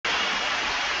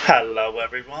Hello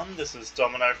everyone, this is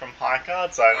Domino from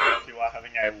Highcards. I hope you are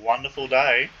having a wonderful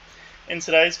day. In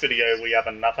today's video we have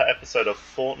another episode of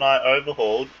Fortnite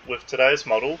Overhauled, with today's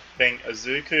model being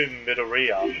Izuku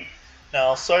Midoriya.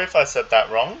 Now sorry if I said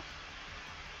that wrong,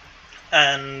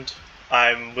 and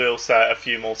I will say it a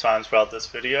few more times throughout this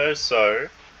video, so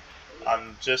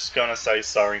I'm just gonna say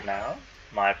sorry now.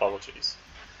 My apologies.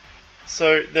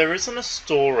 So there isn't a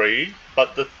story,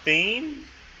 but the theme,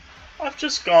 I've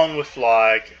just gone with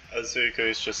like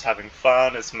Izuku's just having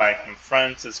fun, is making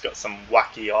friends, has got some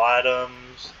wacky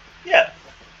items. Yeah.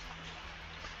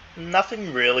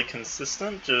 Nothing really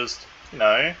consistent, just,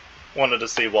 wanted to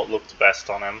see what looked best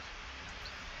on him.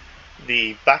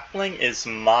 The backbling is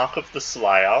Mark of the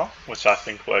Slayer, which I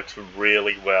think works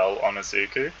really well on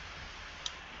Izuku.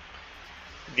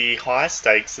 The high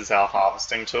stakes is our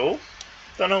harvesting tool.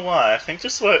 Don't know why, I think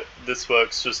this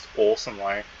works just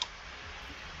awesomely.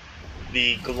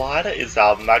 The glider is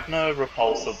our Magno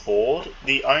Repulsor board,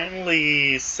 the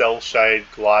only cell shade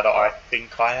glider I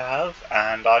think I have,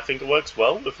 and I think it works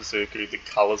well with Izuku. The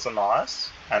colours are nice,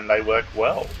 and they work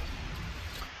well.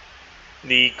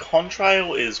 The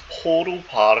contrail is Portal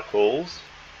Particles.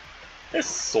 This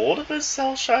sort of is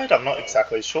cell shade, I'm not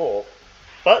exactly sure.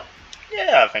 But,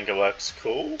 yeah, I think it works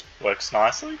cool, works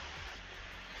nicely.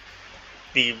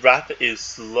 The wrap is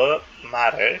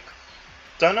Slurpmatic.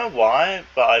 Don't know why,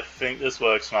 but I think this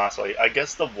works nicely. I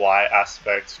guess the Y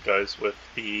aspect goes with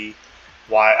the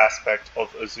Y aspect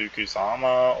of Izuku's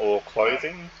armor or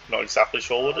clothing. Not exactly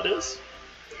sure what it is.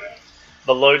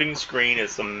 The loading screen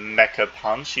is the Mecha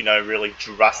Punch, really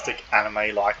drastic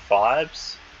anime-like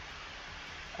vibes.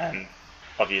 And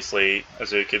obviously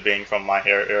Izuku being from My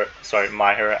Hero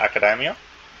Academia.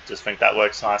 Just think that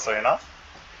works nicely enough.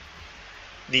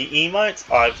 The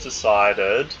emotes I've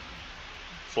decided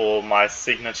for my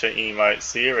signature emote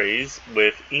series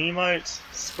with emotes,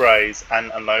 sprays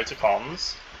and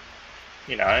emoticons,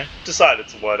 decided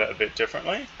to word it a bit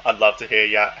differently. I'd love to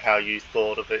hear how you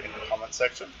thought of it in the comment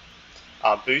section.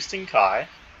 Boosting Kai,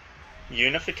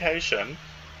 Unification,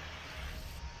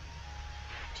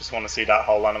 just want to see that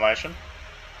whole animation,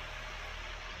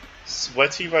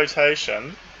 Sweaty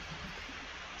Rotation,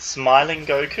 Smiling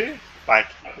Goku, like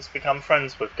just become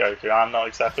friends with Goku, I'm not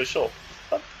exactly sure.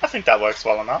 But I think that works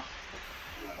well enough.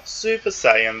 Super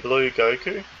Saiyan Blue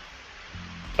Goku,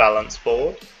 Balance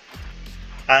Board,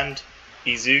 and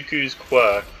Izuku's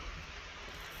Quirk.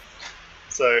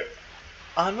 So,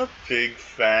 I'm a big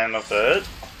fan of it.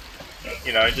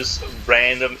 Just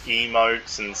random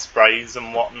emotes and sprays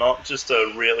and whatnot, just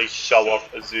to really show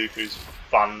off Izuku's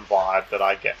fun vibe that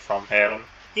I get from him.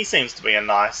 He seems to be a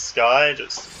nice guy,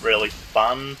 just really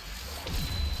fun.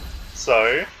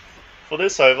 So, for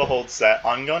this overhauled set,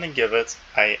 I'm going to give it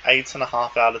a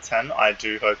 8.5 out of 10. I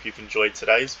do hope you've enjoyed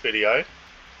today's video.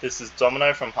 This is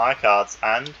Domino from Highcards,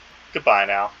 and goodbye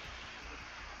now.